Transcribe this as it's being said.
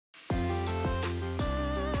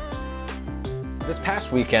This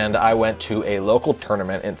past weekend, I went to a local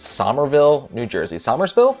tournament in Somerville, New Jersey.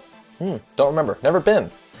 Somersville? Don't remember. Never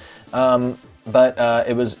been. But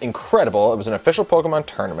it was incredible. It was an official Pokemon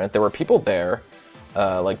tournament. There were people there,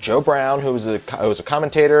 like Joe Brown, who was a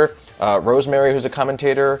commentator, Rosemary, who's a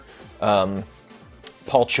commentator, Paul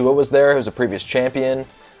Chua was there, who's a previous champion,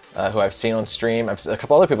 who I've seen on stream. A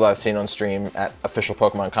couple other people I've seen on stream at official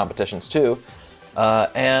Pokemon competitions too.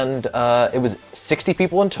 And it was 60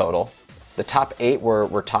 people in total. The top 8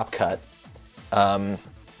 were top cut.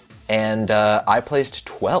 And I placed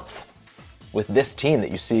 12th with this team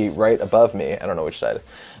that you see right above me. I don't know which side.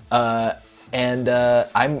 And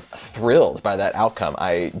I'm thrilled by that outcome.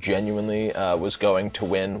 I genuinely was going to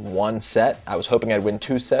win 1 set. I was hoping I'd win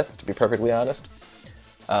 2 sets, to be perfectly honest.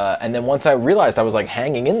 And then once I realized I was like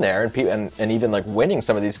hanging in there and even like winning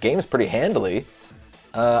some of these games pretty handily,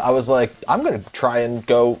 I was like, I'm gonna try and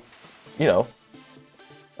go, you know,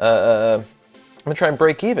 I'm gonna try and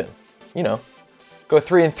break even, you know, go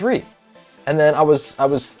 3-3. And then I was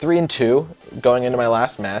 3-2 going into my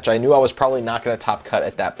last match. I knew I was probably not gonna top cut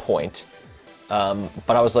at that point, but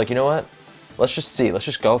I was like, you know what? Let's just see. Let's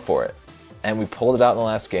just go for it. And we pulled it out in the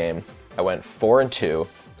last game. I went 4-2.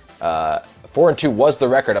 4-2 was the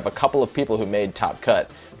record of a couple of people who made top cut.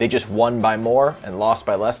 They just won by more and lost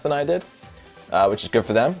by less than I did, which is good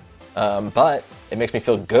for them. But it makes me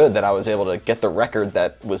feel good that I was able to get the record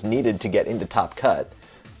that was needed to get into top cut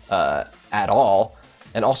at all.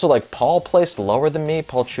 And also, like, Paul placed lower than me,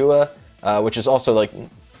 Paul Chua, which is also, like,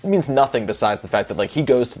 means nothing besides the fact that, like, he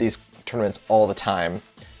goes to these tournaments all the time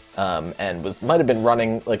and might have been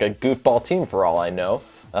running, like, a goofball team for all I know.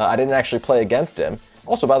 I didn't actually play against him.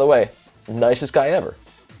 Also, by the way, nicest guy ever.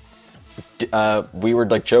 We were,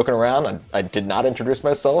 like, joking around. I did not introduce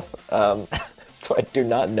myself, so I do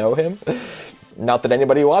not know him. Not that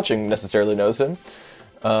anybody watching necessarily knows him,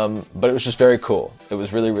 but it was just very cool. It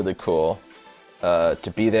was really, really cool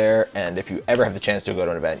to be there, and if you ever have the chance to go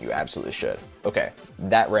to an event, you absolutely should. Okay,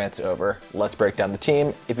 that rant's over. Let's break down the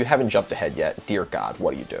team. If you haven't jumped ahead yet, dear God,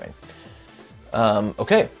 what are you doing?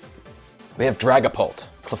 Okay, we have Dragapult,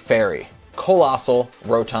 Clefairy, Coalossal,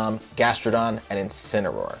 Rotom, Gastrodon, and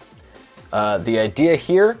Incineroar. The idea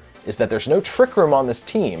here is that there's no Trick Room on this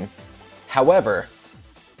team. However,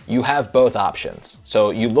 you have both options. So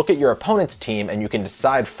you look at your opponent's team and you can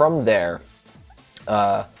decide from there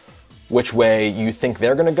which way you think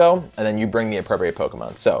they're going to go, and then you bring the appropriate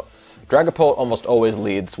Pokemon. So Dragapult almost always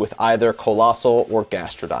leads with either Coalossal or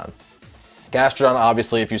Gastrodon. Gastrodon,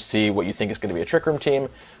 obviously, if you see what you think is going to be a Trick Room team.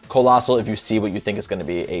 Coalossal, if you see what you think is going to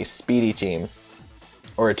be a speedy team,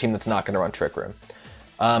 or a team that's not going to run Trick Room.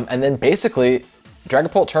 And then basically,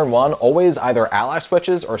 Dragapult turn 1 always either ally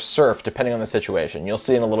switches or surf, depending on the situation. You'll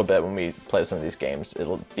see in a little bit when we play some of these games,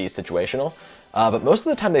 it'll be situational. But most of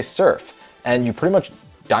the time they surf, and you pretty much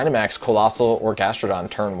Dynamax Coalossal or Gastrodon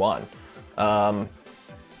turn 1.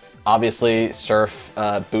 Obviously, surf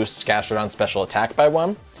boosts Gastrodon's special attack by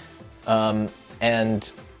 1.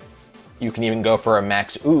 And you can even go for a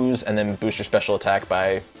max ooze and then boost your special attack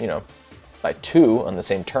by, you know, by 2 on the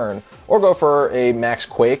same turn, or go for a max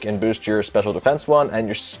quake and boost your special defense 1 and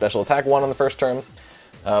your special attack 1 on the first turn,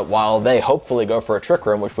 while they hopefully go for a Trick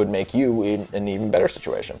Room, which would make you in an even better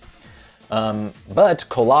situation. But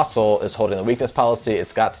Coalossal is holding the weakness policy.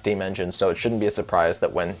 It's got Steam Engine, so it shouldn't be a surprise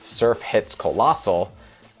that when Surf hits Coalossal,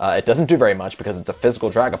 it doesn't do very much because it's a physical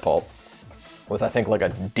Dragapult with, I think, like a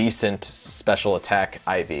decent special attack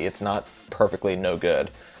IV. It's not perfectly no good,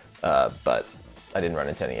 but I didn't run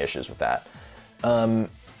into any issues with that.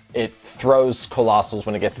 It throws Coalossals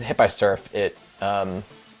when it gets hit by Surf. It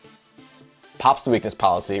pops the weakness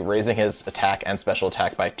policy, raising his attack and special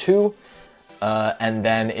attack by 2, and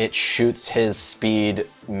then it shoots his speed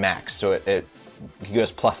max, so he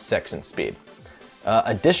goes +6 in speed.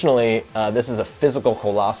 Additionally, this is a physical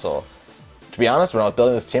Coalossal. To be honest, when I was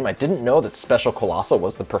building this team, I didn't know that Special Coalossal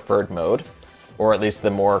was the preferred mode, or at least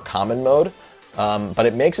the more common mode, but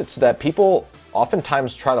it makes it so that people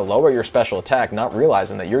oftentimes try to lower your special attack, not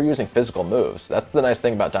realizing that you're using physical moves. That's the nice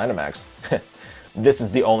thing about Dynamax. This is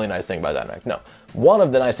the only nice thing about Dynamax. No. One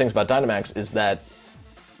of the nice things about Dynamax is that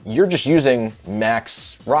you're just using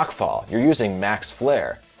max Rockfall. You're using max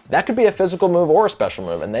Flare. That could be a physical move or a special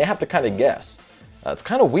move, and they have to kind of guess. It's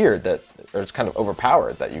kind of weird that, or it's kind of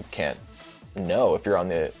overpowered that you can't know if you're on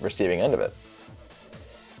the receiving end of it.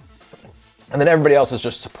 And then everybody else is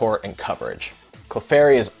just support and coverage.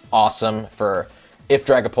 Clefairy is awesome for if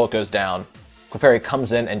Dragapult goes down. Clefairy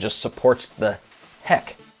comes in and just supports the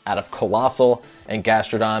heck out of Coalossal and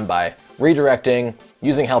Gastrodon by redirecting,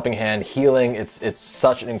 using Helping Hand, healing. It's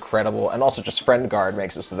such an incredible, and also just Friend Guard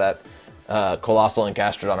makes it so that Coalossal and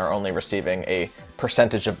Gastrodon are only receiving a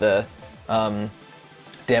percentage of the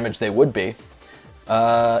damage they would be.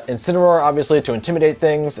 Incineroar, obviously, to intimidate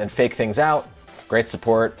things and fake things out. Great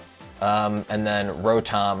support. And then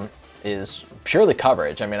Rotom is purely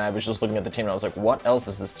coverage. I mean, I was just looking at the team and I was like, what else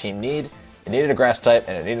does this team need? It needed a grass type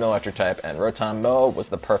and it needed an electric type, and Rotom Mo was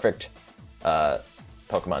the perfect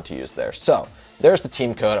Pokemon to use there. So there's the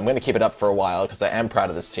team code. I'm going to keep it up for a while because I am proud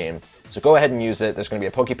of this team. So go ahead and use it. There's going to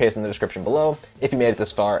be a PokePaste in the description below if you made it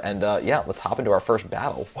this far. And yeah, let's hop into our first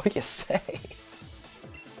battle. What do you say?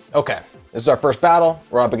 Okay, this is our first battle.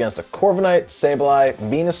 We're up against a Corviknight, Sableye,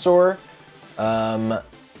 Venusaur,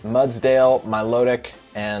 Mudsdale, Milotic,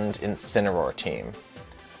 and Incineroar team.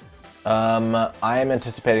 I am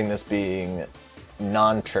anticipating this being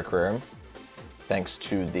non-Trick Room, thanks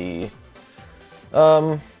to the,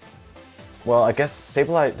 well, I guess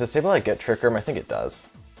Sableye, does Sableye get Trick Room? I think it does.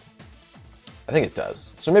 I think it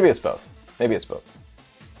does. So maybe it's both. Maybe it's both.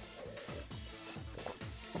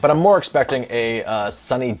 But I'm more expecting a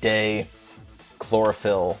sunny day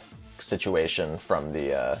chlorophyll situation from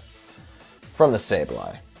the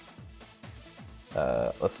Sableye.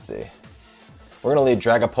 Let's see. We're going to lead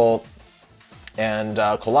Dragapult and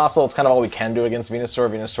Coalossal. It's kind of all we can do against Venusaur.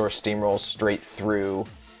 Venusaur steamrolls straight through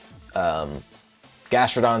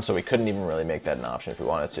Gastrodon, so we couldn't even really make that an option if we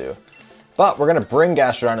wanted to. But we're going to bring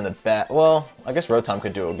Gastrodon in the back. Well, I guess Rotom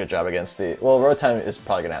could do a good job against the... Well, Rotom is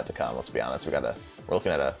probably going to have to come, let's be honest. We're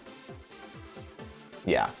looking at a...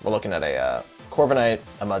 Yeah, we're looking at a Corviknight,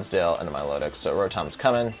 a Mudsdale, and a Milotic, so Rotom's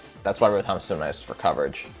coming. That's why Rotom's so nice for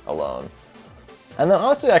coverage alone. And then,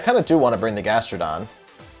 honestly, I kind of do want to bring the Gastrodon.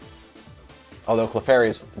 Although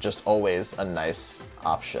Clefairy's just always a nice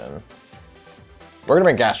option. We're going to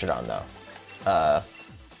bring Gastrodon, though.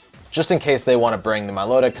 Just in case they want to bring the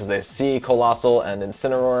Milotic, because they see Coalossal and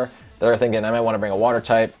Incineroar. They're thinking, I might want to bring a Water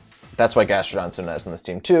type. That's why Gastrodon's so nice in this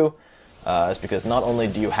team, too. Is because not only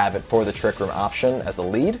do you have it for the Trick Room option as a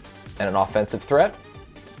lead and an offensive threat,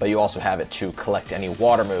 but you also have it to collect any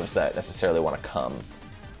water moves that necessarily want to come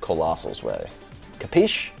Coalossal's way.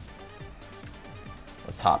 Capiche?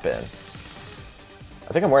 Let's hop in.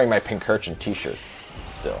 I think I'm wearing my Pincurchin t-shirt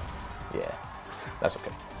still. Yeah, that's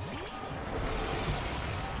okay.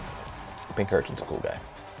 Pincurchin's a cool guy.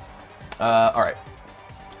 Alright.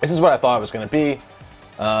 This is what I thought it was going to be.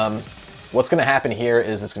 What's going to happen here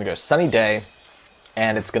is it's going to go Sunny Day,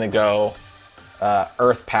 and it's going to go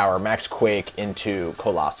Earth Power, Max Quake into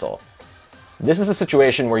Coalossal. This is a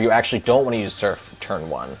situation where you actually don't want to use Surf turn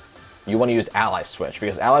 1. You want to use Ally Switch,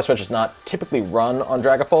 because Ally Switch is not typically run on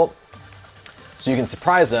Dragapult. So you can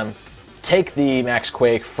surprise them, take the Max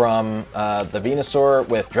Quake from the Venusaur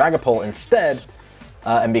with Dragapult instead,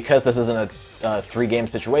 and because this isn't a 3-game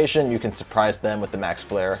situation, you can surprise them with the Max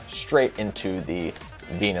Flare straight into the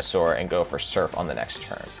Venusaur and go for Surf on the next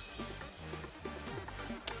turn.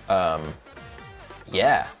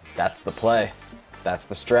 Yeah, that's the play. That's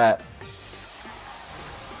the strat.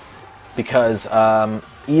 Because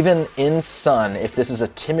even in Sun, if this is a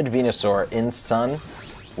timid Venusaur in Sun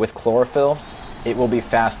with Chlorophyll, it will be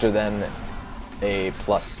faster than a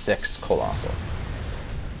 +6 Coalossal.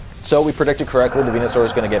 So we predicted correctly, the Venusaur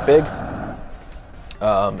is going to get big.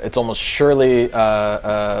 It's almost surely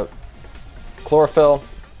Chlorophyll.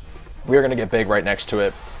 We're going to get big right next to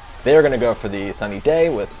it. They're going to go for the Sunny Day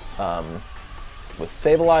with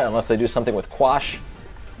Sableye, unless they do something with Quash.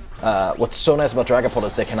 What's so nice about Dragapult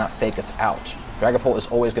is they cannot fake us out. Dragapult is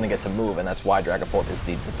always going to get to move, and that's why Dragapult is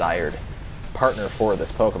the desired partner for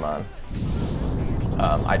this Pokemon.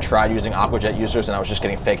 I tried using Aqua Jet users, and I was just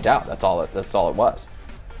getting faked out. That's all it was.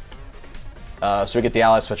 So we get the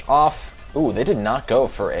Ally Switch off. Ooh, they did not go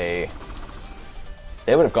for a...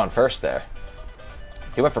 They would have gone first there.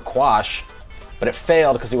 He went for Quash, but it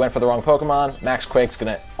failed because he went for the wrong Pokemon. Max Quake's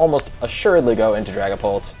going to almost assuredly go into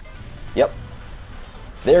Dragapult. Yep.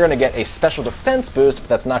 They're going to get a special defense boost, but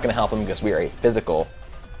that's not going to help them because we are a physical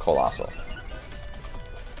Coalossal.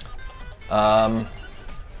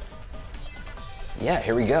 Yeah,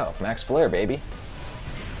 here we go. Max Flare, baby.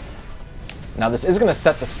 Now this is going to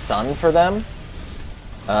set the sun for them,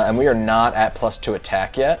 and we are not at +2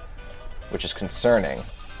 attack yet, which is concerning,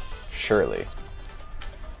 surely.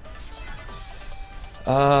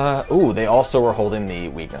 Ooh, they also were holding the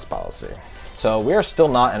weakness policy. So we are still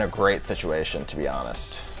not in a great situation, to be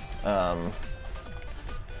honest. Yeah,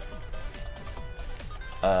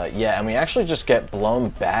 and we actually just get blown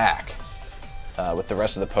back with the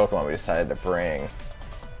rest of the Pokemon we decided to bring.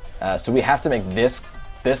 So we have to make this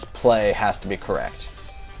play has to be correct.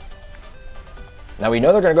 Now we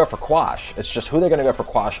know they're going to go for Quash. It's just who they're going to go for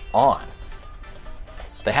Quash on.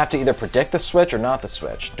 They have to either predict the switch or not the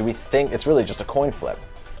switch. Do we think it's really just a coin flip?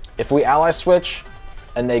 If we ally switch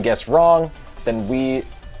and they guess wrong, then we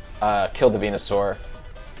kill the Venusaur,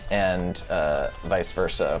 and vice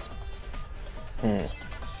versa. I'm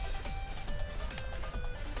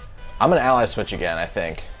gonna ally switch again, I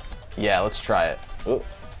think. Yeah, let's try it. Ooh.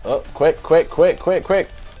 Oh, quick.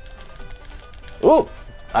 Ooh!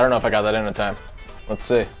 I don't know if I got that in time. Let's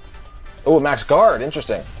see. Ooh, max guard,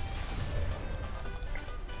 interesting.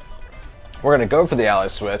 We're gonna go for the ally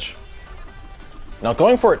switch. Now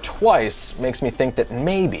going for it twice makes me think that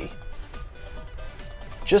maybe,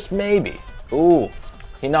 just maybe. Ooh,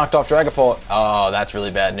 he knocked off Dragapult. Oh, that's really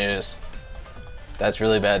bad news. That's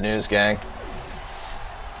really bad news, gang.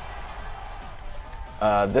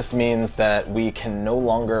 This means that we can no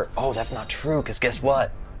longer... Oh, that's not true, because guess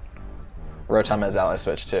what? Rotom has ally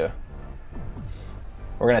switch too.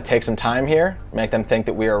 We're going to take some time here, make them think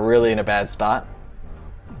that we are really in a bad spot.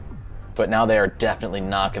 But now they are definitely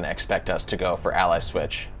not going to expect us to go for ally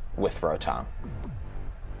switch with Rotom.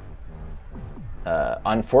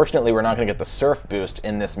 Unfortunately, we're not going to get the Surf boost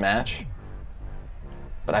in this match.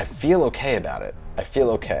 But I feel okay about it. I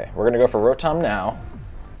feel okay. We're going to go for Rotom now.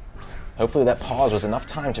 Hopefully that pause was enough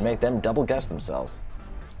time to make them double guess themselves.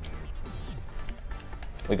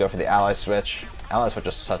 We go for the ally switch. Ally switch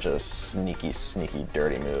is such a sneaky,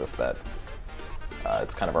 dirty move, but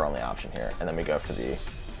it's kind of our only option here. And then we go for the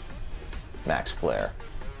Max Flare.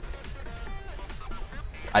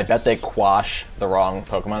 I bet they quash the wrong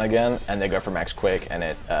Pokemon again, and they go for Max Quake, and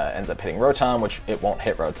it ends up hitting Rotom, which it won't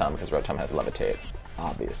hit Rotom because Rotom has Levitate,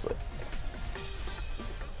 obviously.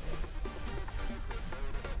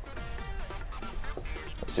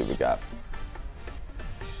 Let's see what we got.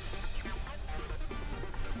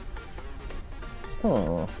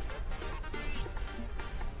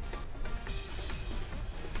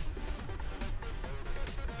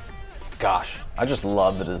 Gosh, I just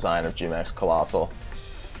love the design of GMAX Coalossal.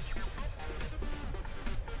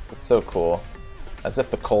 It's so cool. As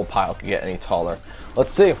if the coal pile could get any taller.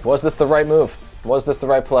 Let's see, was this the right move? Was this the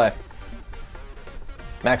right play?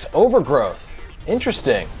 Max Overgrowth.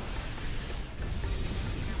 Interesting.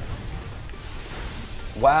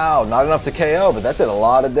 Wow, not enough to KO, but that did a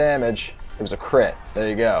lot of damage. It was a crit. There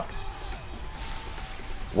you go.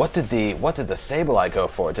 What did the Sableye go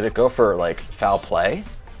for? Did it go for like foul play?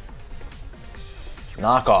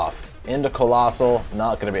 Knockoff into Coalossal.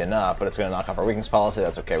 Not going to be enough, but it's going to knock off our weakness policy.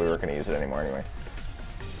 That's okay. We weren't going to use it anymore anyway.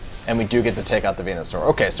 And we do get to take out the Venusaur.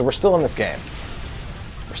 Okay, so we're still in this game.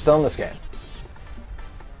 We're still in this game.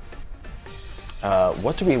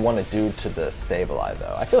 What do we want to do to the Sableye,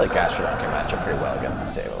 though? I feel like Gastrodon can match up pretty well against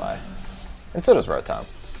the Sableye. And so does Rotom.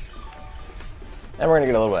 And we're going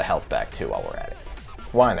to get a little bit of health back, too, while we're at it.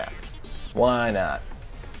 Why not? Why not?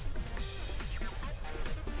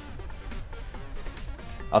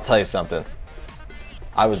 I'll tell you something.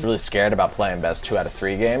 I was really scared about playing best 2 out of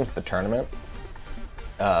 3 games at the tournament.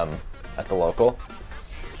 At the local.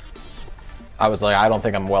 I was like, I don't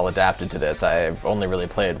think I'm well adapted to this. I've only really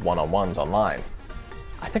played one-on-ones online.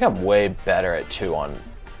 I think I'm way better at 2 on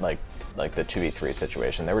like the 2v3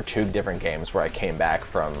 situation. There were 2 different games where I came back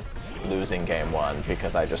from losing game 1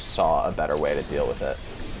 because I just saw a better way to deal with it.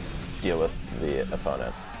 Deal with the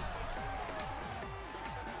opponent.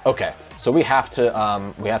 Okay, so we have to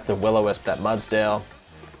Will-O-Wisp that Mudsdale.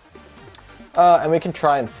 And we can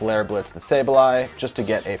try and Flare Blitz the Sableye just to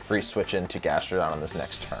get a free switch into Gastrodon on this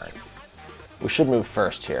next turn. We should move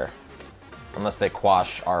first here. Unless they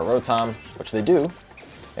quash our Rotom, which they do.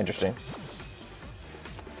 Interesting.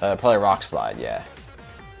 Probably Rock Slide, yeah.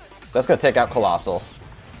 So that's going to take out Coalossal.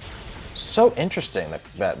 So interesting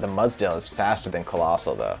that the Mudsdale is faster than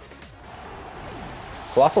Coalossal, though.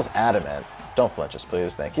 Colossal's Adamant. Don't flinch us,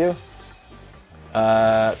 please. Thank you.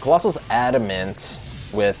 Colossal's Adamant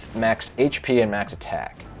with max HP and max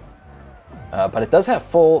attack. But it does have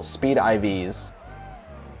full speed IVs.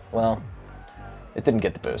 Well, it didn't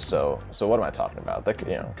get the boost, so what am I talking about? That could,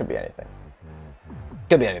 could be anything.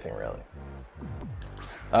 Could be anything, really.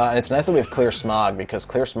 And it's nice that we have Clear Smog, because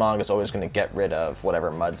Clear Smog is always going to get rid of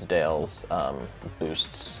whatever Mudsdale's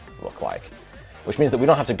boosts look like. Which means that we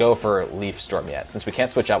don't have to go for Leaf Storm yet. Since we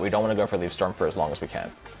can't switch out, we don't want to go for Leaf Storm for as long as we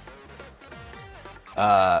can.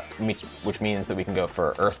 Which means that we can go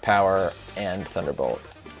for Earth Power and Thunderbolt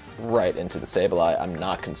right into the Sableye. I'm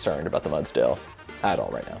not concerned about the Mudsdale at all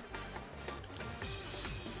right now.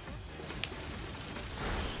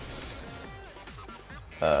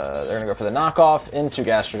 They're going to go for the knockoff into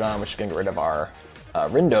Gastrodon, which is going to get rid of our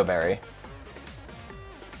Rindo Berry.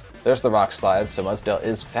 There's the Rock Slide, so Mudsdale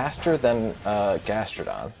is faster than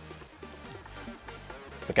Gastrodon.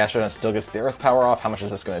 But Gastrodon still gets the Earth Power off. How much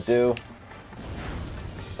is this going to do?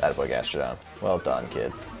 Attaboy, Gastrodon. Well done,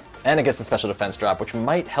 kid. And it gets the special defense drop, which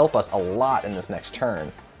might help us a lot in this next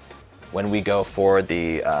turn when we go for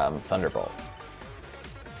the Thunderbolt.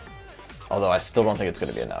 Although I still don't think it's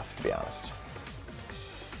going to be enough, to be honest.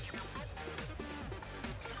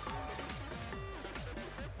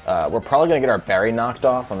 We're probably going to get our berry knocked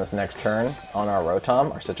off on this next turn on our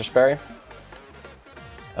Rotom, our Citrus Berry.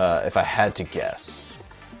 If I had to guess.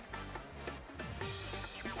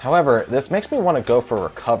 However, this makes me want to go for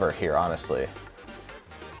Recover here, honestly.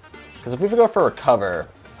 Because if we go for Recover,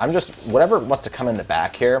 whatever wants to come in the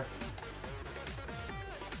back here,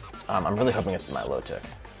 I'm really hoping it's Milotic.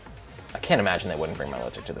 I can't imagine they wouldn't bring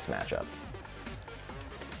Milotic to this matchup.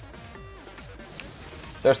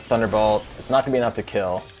 There's Thunderbolt. It's not going to be enough to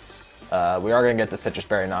kill. We are going to get the Citrus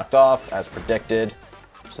Berry knocked off, as predicted.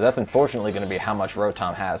 So that's unfortunately going to be how much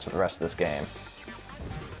Rotom has for the rest of this game.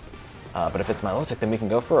 But if it's Milotic, then we can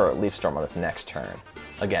go for a Leaf Storm on this next turn.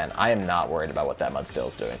 Again, I am not worried about what that Mudstill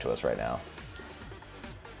is doing to us right now.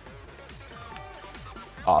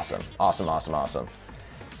 Awesome, awesome, awesome, awesome.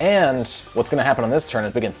 And what's going to happen on this turn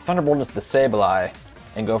is we can Thunderbolt into the Sableye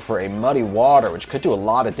and go for a Muddy Water, which could do a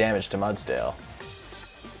lot of damage to Mudsdale.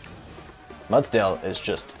 Mudsdale is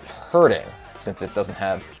just hurting since it doesn't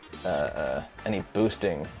have any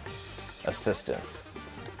boosting assistance.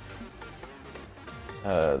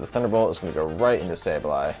 The Thunderbolt is going to go right into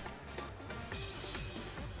Sableye.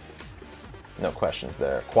 No questions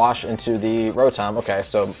there. Quash into the Rotom. Okay,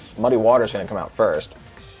 so Muddy Water is going to come out first.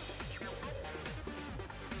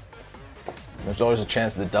 There's always a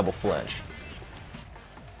chance of the double flinch.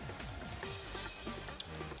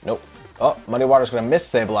 Nope. Oh, Muddy Water's going to miss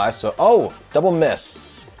Sableye, so... Oh! Double miss.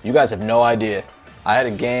 You guys have no idea. I had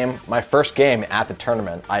a game, my first game at the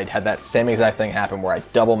tournament, I had that same exact thing happen where I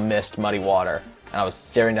double missed Muddy Water, and I was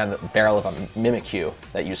staring down the barrel of a Mimikyu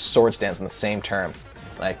that used Sword Stance on the same turn.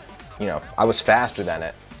 And I was faster than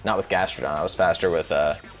it. Not with Gastrodon, I was faster with,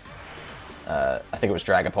 I think it was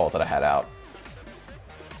Dragapult that I had out.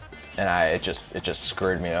 And it just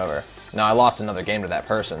screwed me over. Now, I lost another game to that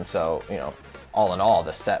person, so, all in all,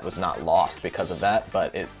 the set was not lost because of that,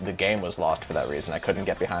 but the game was lost for that reason. I couldn't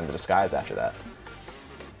get behind the disguise after that.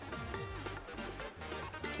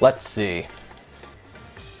 Let's see.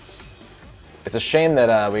 It's a shame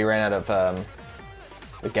that we ran out of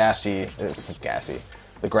the grassy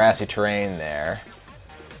terrain there.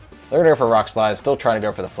 They're going to go for Rock Slide, still trying to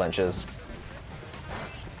go for the flinches.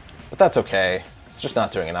 But that's okay. It's just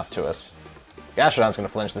not doing enough to us. Gastrodon's going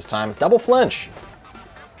to flinch this time. Double flinch!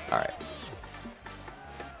 Alright.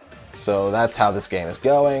 So that's how this game is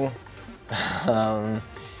going. I'm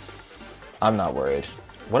not worried.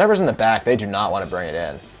 Whatever's in the back, they do not want to bring it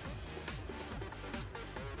in.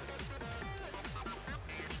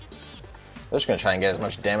 They're just going to try and get as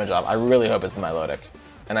much damage off. I really hope it's the Milotic.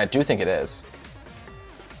 And I do think it is.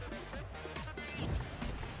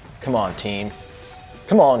 Come on, team.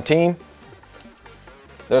 Come on, team.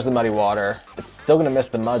 There's the Muddy Water. It's still going to miss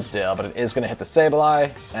the Mudsdale, but it is going to hit the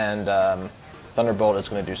Sableye, and Thunderbolt is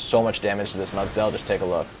going to do so much damage to this Mudsdale. Just take a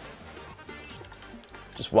look.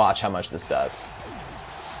 Just watch how much this does.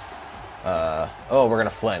 Oh, we're going to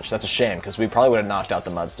flinch. That's a shame, because we probably would have knocked out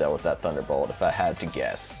the Mudsdale with that Thunderbolt, if I had to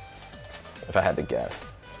guess.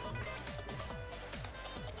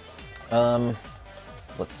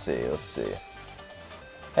 Let's see.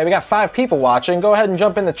 Hey, we got 5 people watching. Go ahead and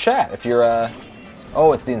jump in the chat if you're,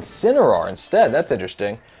 Oh, it's the Incineroar instead. That's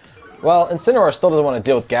interesting. Well, Incineroar still doesn't want to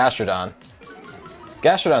deal with Gastrodon.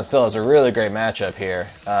 Gastrodon still has a really great matchup here.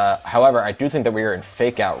 However, I do think that we are in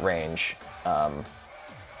fake-out range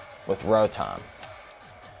with Rotom.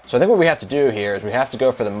 So I think what we have to do here is we have to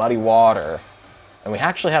go for the Muddy Water, and we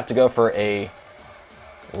actually have to go for a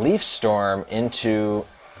Leaf Storm into...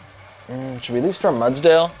 should we Leaf Storm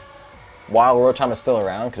Mudsdale while Rotom is still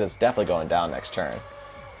around? Because it's definitely going down next turn.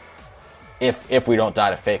 If we don't die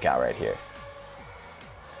to Fake Out right here.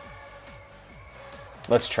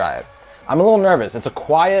 Let's try it. I'm a little nervous. It's a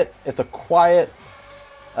quiet Gastrodon.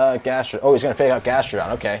 Oh, he's going to Fake Out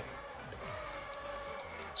Gastrodon. Okay.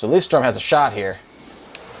 So Leaf Storm has a shot here.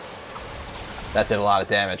 That did a lot of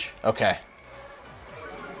damage. Okay.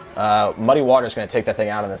 Muddy Water is going to take that thing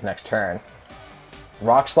out on this next turn.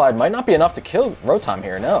 Rock Slide might not be enough to kill Rotom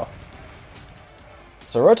here, no.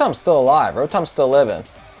 So Rotom's still alive. Rotom's still living.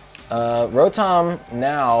 Rotom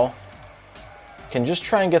now can just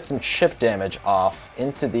try and get some chip damage off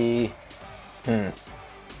into the... I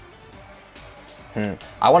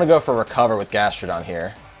want to go for Recover with Gastrodon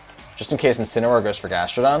here. Just in case Incineroar goes for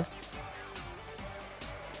Gastrodon.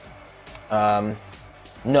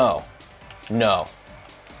 No.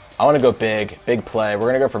 I want to go big play. We're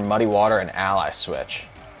going to go for Muddy Water and Ally Switch.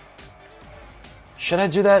 Should I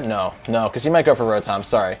do that? No, because he might go for Rotom.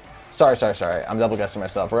 Sorry. I'm double guessing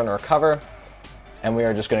myself. We're going to recover, and we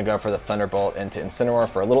are just going to go for the Thunderbolt into Incineroar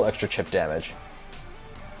for a little extra chip damage.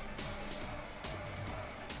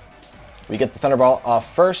 We get the Thunderbolt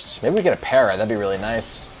off first. Maybe we get a Para. That'd be really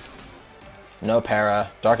nice. No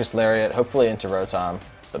Para. Darkest Lariat, hopefully into Rotom,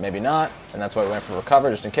 but maybe not, and that's why we went for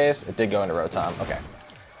Recover, just in case. It did go into Rotom. Okay.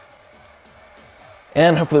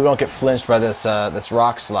 And hopefully we don't get flinched by this, this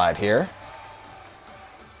Rock Slide here.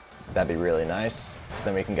 That'd be really nice, because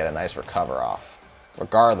then we can get a nice Recover off.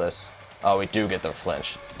 Regardless, oh, we do get the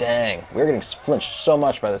flinch. Dang, we're getting flinched so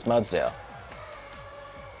much by this Mudsdale.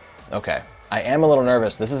 Okay, I am a little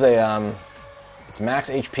nervous. This is a, it's max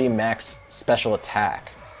HP, max special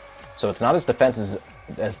attack. So it's not as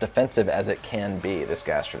defensive as it can be, this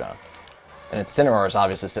Gastrodon. And Incineroar is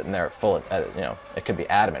obviously sitting there at full, you know, it could be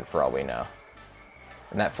adamant for all we know.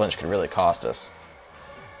 And that flinch could really cost us.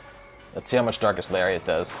 Let's see how much Darkest Lariat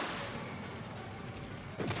does.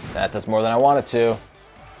 That does more than I wanted to.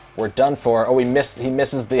 We're done for. Oh, he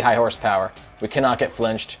misses the high horsepower. We cannot get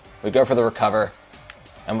flinched. We go for the Recover.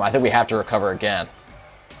 And I think we have to recover again.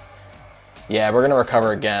 Yeah, we're going to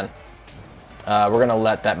recover again. We're going to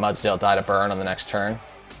let that Mudsdale die to burn on the next turn.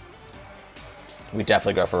 We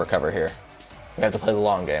definitely go for Recover here. We have to play the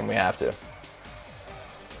long game. We have to.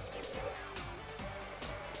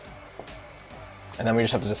 And then we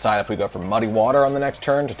just have to decide if we go for Muddy Water on the next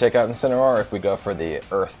turn to take out Incineroar, or if we go for the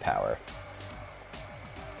Earth Power.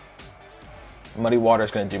 Muddy Water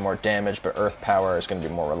is going to do more damage, but Earth Power is going to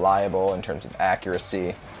be more reliable in terms of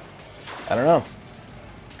accuracy. I don't know.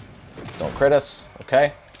 Don't crit us.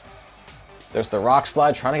 Okay. There's the Rock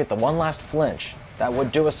Slide trying to get the one last flinch. That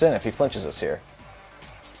would do us in if he flinches us here.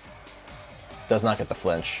 Does not get the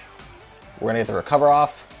flinch. We're going to get the Recover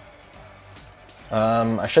off.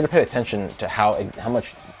 I should have paid attention to how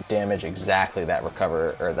much damage exactly that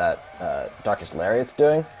Recover, or that Darkest Lariat's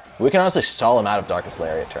doing. We can honestly stall him out of Darkest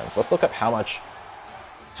Lariat turns. Let's look up how much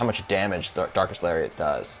damage Darkest Lariat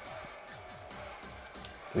does.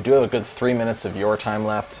 We do have a good 3 minutes of your time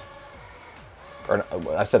left. Or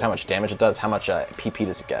I said how much damage it does. How much PP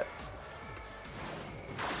does it get?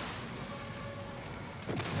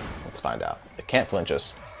 Let's find out. It can't flinch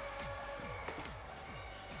us.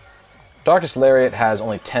 Darkest Lariat has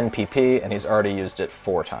only 10 PP, and he's already used it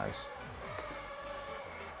 4 times.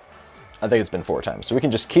 I think it's been 4 times. So we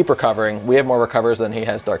can just keep recovering. We have more recovers than he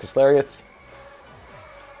has Darkest Lariats.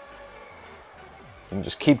 We can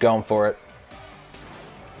just keep going for it.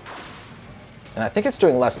 And I think it's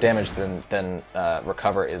doing less damage than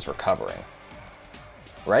Recover is recovering.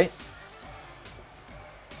 Right?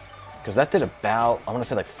 Because that did about, I want to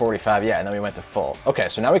say like 45, yeah, and then we went to full. Okay,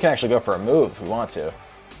 so now we can actually go for a move if we want to.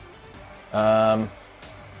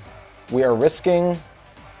 We are risking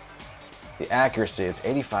the accuracy. It's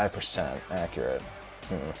 85% accurate.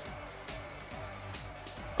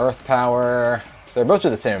 Earth Power. They're both do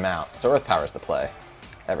the same amount, so Earth Power is the play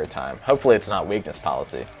every time. Hopefully it's not weakness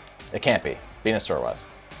policy. It can't be. Venusaur was.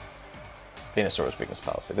 Venusaur was weakness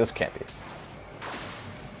policy. This can't be.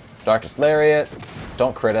 Darkest Lariat.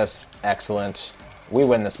 Don't crit us. Excellent. We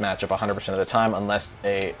win this matchup 100% of the time unless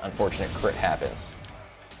a unfortunate crit happens.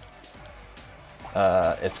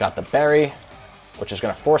 It's got the Berry, which is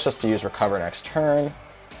going to force us to use Recover next turn.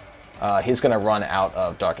 He's going to run out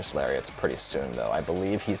of Darkest Lariats pretty soon, though. I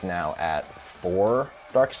believe he's now at 4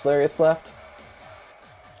 Darkest Lariats left.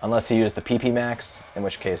 Unless he used the PP Max, in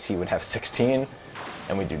which case he would have 16.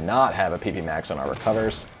 And we do not have a PP Max on our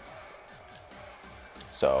Recovers.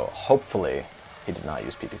 So hopefully he did not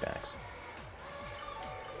use PP Max.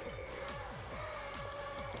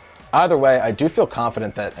 Either way, I do feel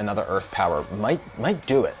confident that another Earth Power might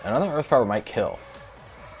do it. Another Earth Power might kill.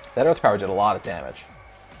 That Earth Power did a lot of damage.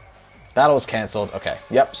 Battle was canceled. Okay,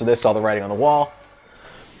 yep, so they saw the writing on the wall.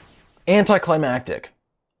 Anticlimactic.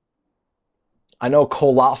 I know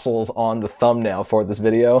Colossal's on the thumbnail for this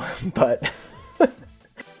video, but...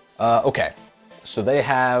 okay, so they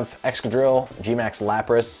have Excadrill, GMAX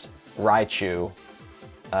Lapras, Raichu,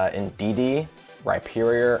 in DD,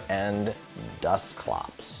 Rhyperior, and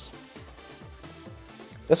Dusclops.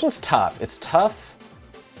 This one's tough. It's tough.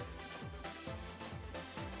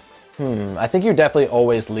 I think you definitely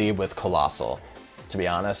always lead with Coalossal, to be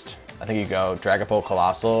honest. I think you go Dragapult,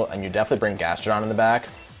 Coalossal, and you definitely bring Gastrodon in the back.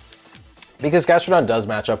 Because Gastrodon does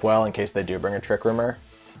match up well in case they do bring a Trick Room.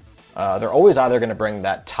 They're always either going to bring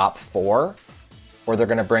that top 4, or they're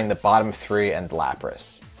going to bring the bottom 3 and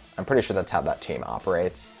Lapras. I'm pretty sure that's how that team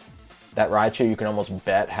operates. That Raichu, you can almost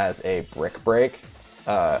bet, has a Brick Break.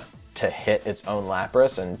 to hit its own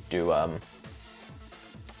Lapras and do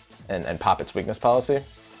and pop its weakness policy.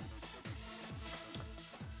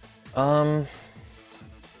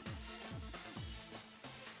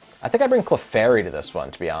 I think I bring Clefairy to this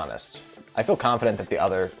one, to be honest. I feel confident that the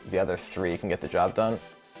other three can get the job done.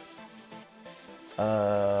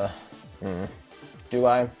 Do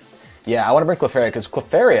I? Yeah, I want to bring Clefairy because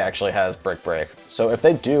Clefairy actually has Brick Break. So if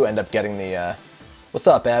they do end up getting the, what's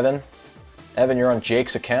up, Evan? Evan, you're on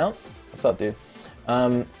Jake's account. What's up, dude?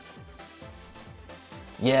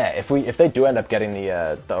 Yeah, if they do end up getting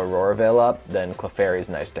the Aurora Veil up, then Clefairy is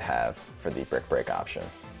nice to have for the Brick Break option.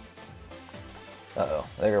 Uh-oh,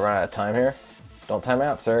 they're gonna run out of time here. Don't time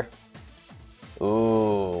out, sir.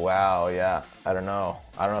 Ooh, wow, yeah. I don't know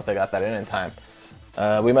if they got that in time.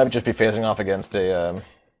 We might just be facing off against a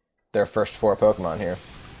their first 4 Pokemon here,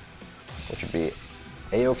 which would be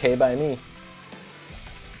a-okay by me.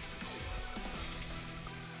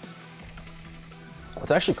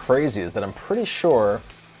 What's actually crazy is that I'm pretty sure,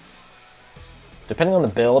 depending on the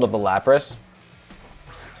build of the Lapras,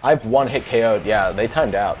 I've one-hit KO'd. Yeah, they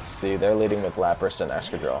timed out. See, they're leading with Lapras and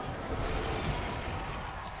Excadrill.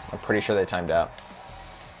 I'm pretty sure they timed out.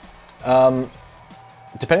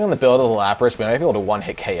 Depending on the build of the Lapras, we might be able to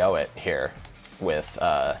one-hit KO it here with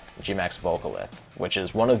GMAX Volcalith, which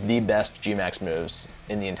is one of the best GMAX moves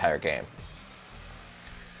in the entire game.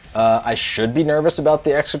 I should be nervous about the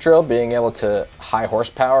Excadrill being able to high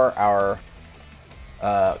horsepower our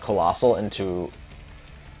Coalossal into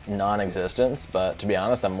non-existence, but to be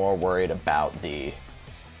honest, I'm more worried about the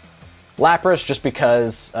Lapras just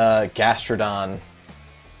because Gastrodon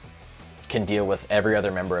can deal with every other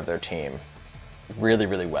member of their team really,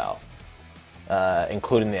 really well,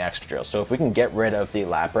 including the Excadrill. So if we can get rid of the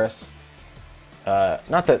Lapras,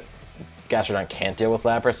 not that Gastrodon can't deal with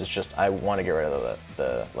Lapras, it's just I want to get rid of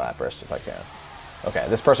the Lapras if I can. Okay,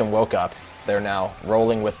 this person woke up. They're now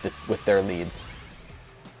rolling with their leads.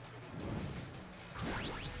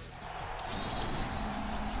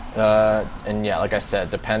 And yeah, like I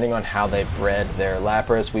said, depending on how they bred their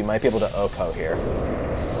Lapras, we might be able to OHKO here,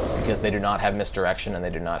 because they do not have misdirection and they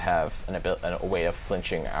do not have a way of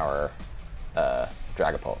flinching our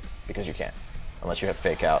Dragapult, because you can't, unless you have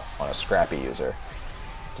Fake Out on a Scrappy user.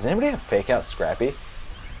 Does anybody have Fake Out Scrappy?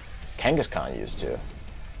 Kangaskhan used to.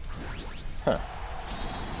 Huh.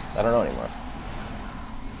 I don't know anymore.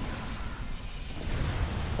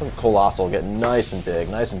 Look at Coalossal get nice and big,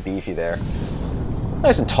 nice and beefy there.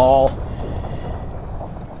 Nice and tall.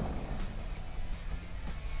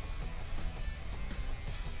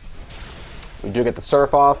 We do get the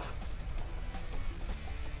Surf off.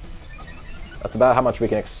 That's about how much we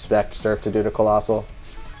can expect Surf to do to Coalossal.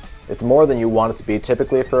 It's more than you want it to be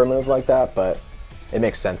typically for a move like that, but it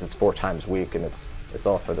makes sense. It's 4 times weak, and it's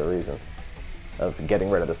all for the reason of getting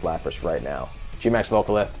rid of this Lapras right now. GMAX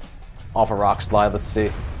Volcalith off a Rock Slide. Let's see.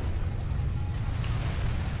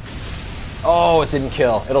 Oh, it didn't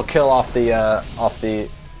kill. It'll kill off the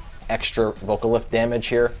extra Volcalith damage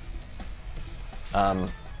here. And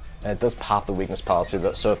it does pop the weakness policy,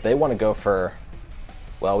 though. So if they want to go for,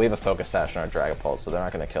 well, we have a Focus Sash on our Dragapult, so they're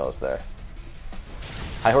not going to kill us there.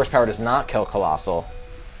 High horsepower does not kill Coalossal,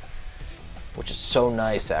 which is so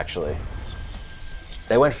nice, actually.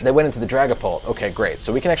 They went into the Dragapult. Okay, great.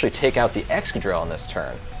 So we can actually take out the Excadrill on this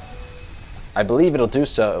turn. I believe it'll do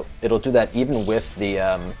so. It'll do that even with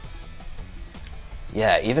the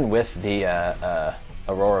yeah, even with the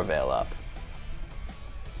Aurora Veil up.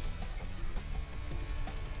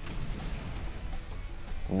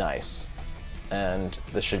 Nice. And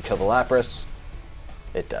this should kill the Lapras.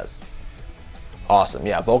 It does. Awesome.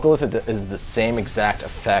 Yeah, Volcalith is the same exact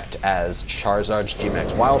effect as Charizard's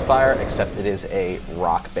GMAX Wildfire, except it is a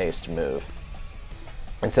rock-based move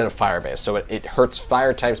instead of fire-based. So it hurts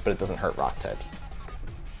fire types, but it doesn't hurt rock types.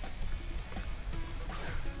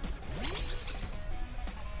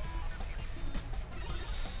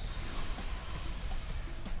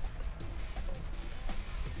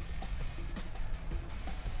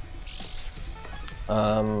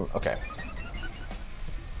 Okay.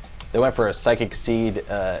 They went for a Psychic Seed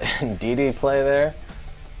DD play there.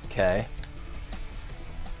 Okay.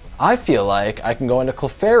 I feel like I can go into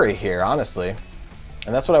Clefairy here, honestly.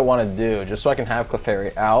 And that's what I want to do, just so I can have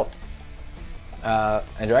Clefairy out.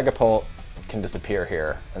 And Dragapult can disappear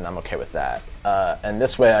here, and I'm okay with that. And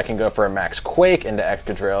this way I can go for a Max Quake into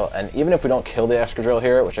Excadrill, and even if we don't kill the Excadrill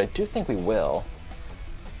here, which I do think we will,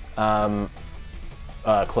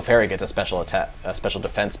 Clefairy gets a special attack, a special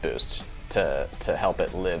defense boost to help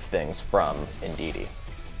it live things from Indeedee.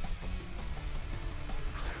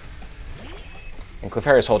 And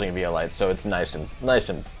Clefairy is holding Violite, so it's nice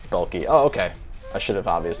and bulky. Oh, okay. I should have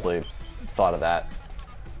obviously thought of that.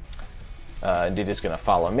 Indeedy's going to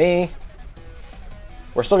follow me.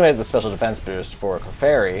 We're still going to get the special defense boost for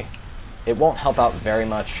Clefairy. It won't help out very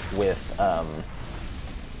much with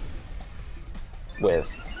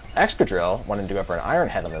Excadrill, wanting to go for an Iron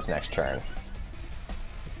Head on this next turn.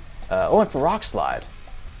 Oh, and for Rock Slide.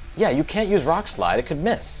 Yeah, you can't use Rock Slide, it could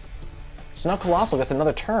miss. So now Coalossal gets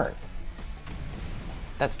another turn.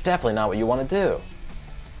 That's definitely not what you want to do.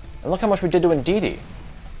 And look how much we did to Indeedee.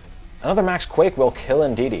 Another Max Quake will kill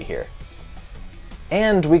Indeedee here.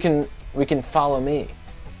 And we can follow me.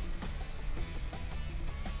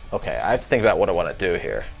 Okay, I have to think about what I want to do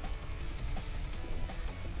here.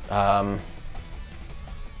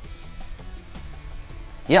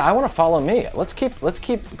 Yeah, I want to follow me. Let's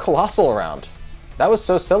keep Coalossal around. That was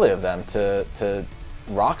so silly of them to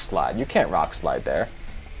Rock Slide. You can't Rock Slide there.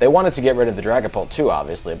 They wanted to get rid of the Dragapult too,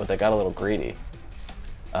 obviously, but they got a little greedy.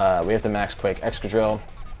 We have to Max Quake Excadrill.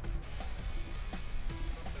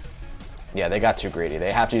 Yeah, they got too greedy.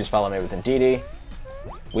 They have to use Follow Me with Indeedee.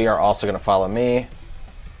 We are also going to Follow Me.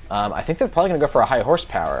 I think they're probably going to go for a high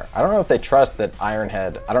horsepower. I don't know if they trust that Iron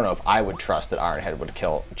Head... I don't know if I would trust that Iron Head would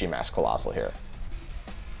kill GMAX Coalossal here.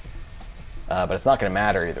 But it's not going to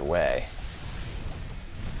matter either way.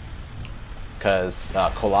 Because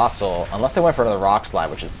Coalossal, unless they went for another Rock Slide,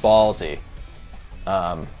 which is ballsy,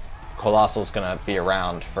 Coalossal's going to be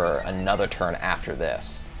around for another turn after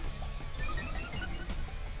this.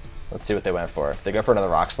 Let's see what they went for. They go for another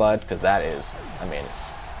Rock Slide, because that is, I mean,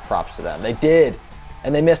 props to them. They did!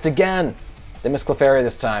 And they missed again! They missed Clefairy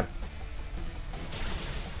this time.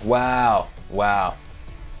 Wow. Wow.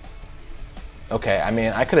 Okay, I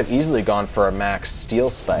mean, I could have easily gone for a Max Steel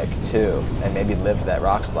Spike, too, and maybe lived that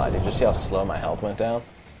Rock Slide. Did you see how slow my health went down?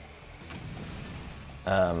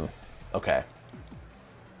 Okay.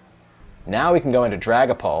 Now we can go into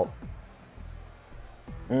Dragapult.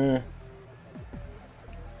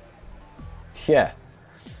 Yeah.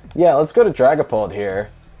 Yeah, let's go to Dragapult here.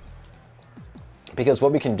 Because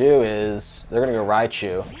what we can do is... They're going to go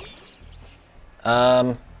Raichu.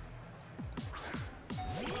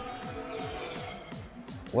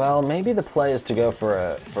 Well, maybe the play is to go for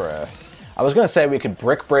a... I was going to say we could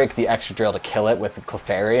Brick Break the Excadrill to kill it with the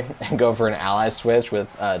Clefairy and go for an ally switch with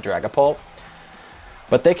Dragapult.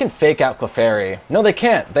 But they can fake out Clefairy. No, they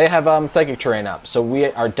can't. They have Psychic Terrain up, so we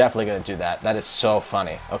are definitely going to do that. That is so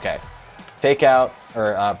funny. Okay. Fake out,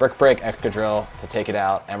 or Brick Break Excadrill to take it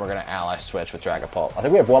out, and we're going to ally switch with Dragapult. I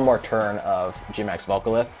think we have one more turn of GMAX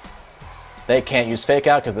Volcalith. They can't use Fake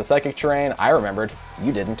Out because of the Psychic Terrain. I remembered.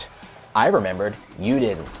 You didn't. I remembered. You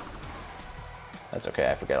didn't. That's okay.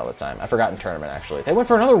 I forget all the time. I forgot in tournament, actually. They went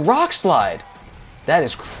for another Rock Slide. That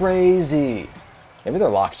is crazy. Maybe they're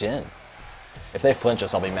locked in. If they flinch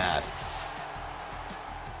us, I'll be mad.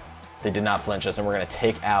 They did not flinch us, and we're going to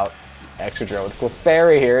take out Excadrill with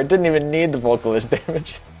Clefairy here. It didn't even need the Vocalist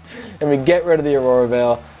damage. And we get rid of the Aurora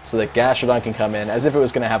Veil so that Gastrodon can come in, as if it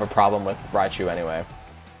was going to have a problem with Raichu anyway.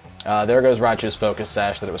 There goes Raichu's Focus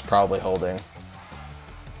Sash that it was probably holding.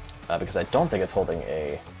 Because I don't think it's holding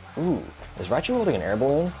a... Ooh, is Raichu holding an Air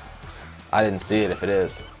Balloon? I didn't see it if it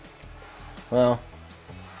is. Well,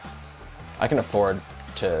 I can afford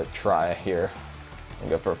to try here and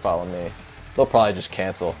go for a Follow Me. They'll probably just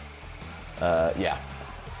cancel. Yeah.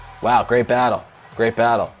 Wow, great battle. Great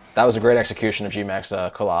battle. That was a great execution of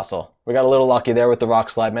GMAX Coalossal. We got a little lucky there with the Rock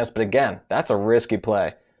Slide miss, but again, that's a risky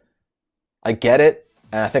play. I get it,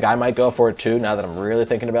 and I think I might go for it too now that I'm really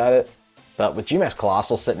thinking about it. But with GMAX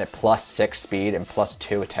Coalossal sitting at +6 speed and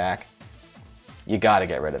 +2 attack, you gotta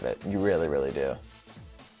get rid of it. You really, really do.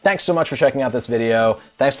 Thanks so much for checking out this video.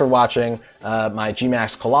 Thanks for watching my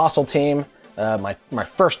GMAX Coalossal team. My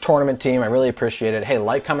first tournament team. I really appreciate it. Hey,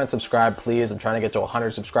 like, comment, subscribe, please. I'm trying to get to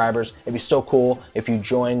 100 subscribers. It'd be so cool if you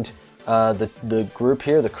joined the group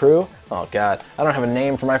here, the crew. Oh, God. I don't have a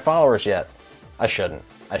name for my followers yet. I shouldn't.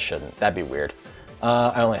 That'd be weird.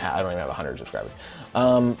 I don't even have 100 subscribers.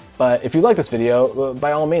 But if you like this video,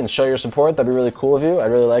 by all means, show your support. That'd be really cool of you.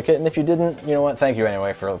 I'd really like it. And if you didn't, you know what? Thank you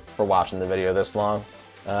anyway for watching the video this long.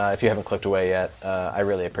 If you haven't clicked away yet, I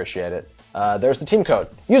really appreciate it. There's the team code.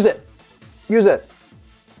 Use it. Use it.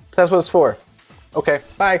 That's what it's for. Okay,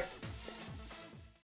 bye.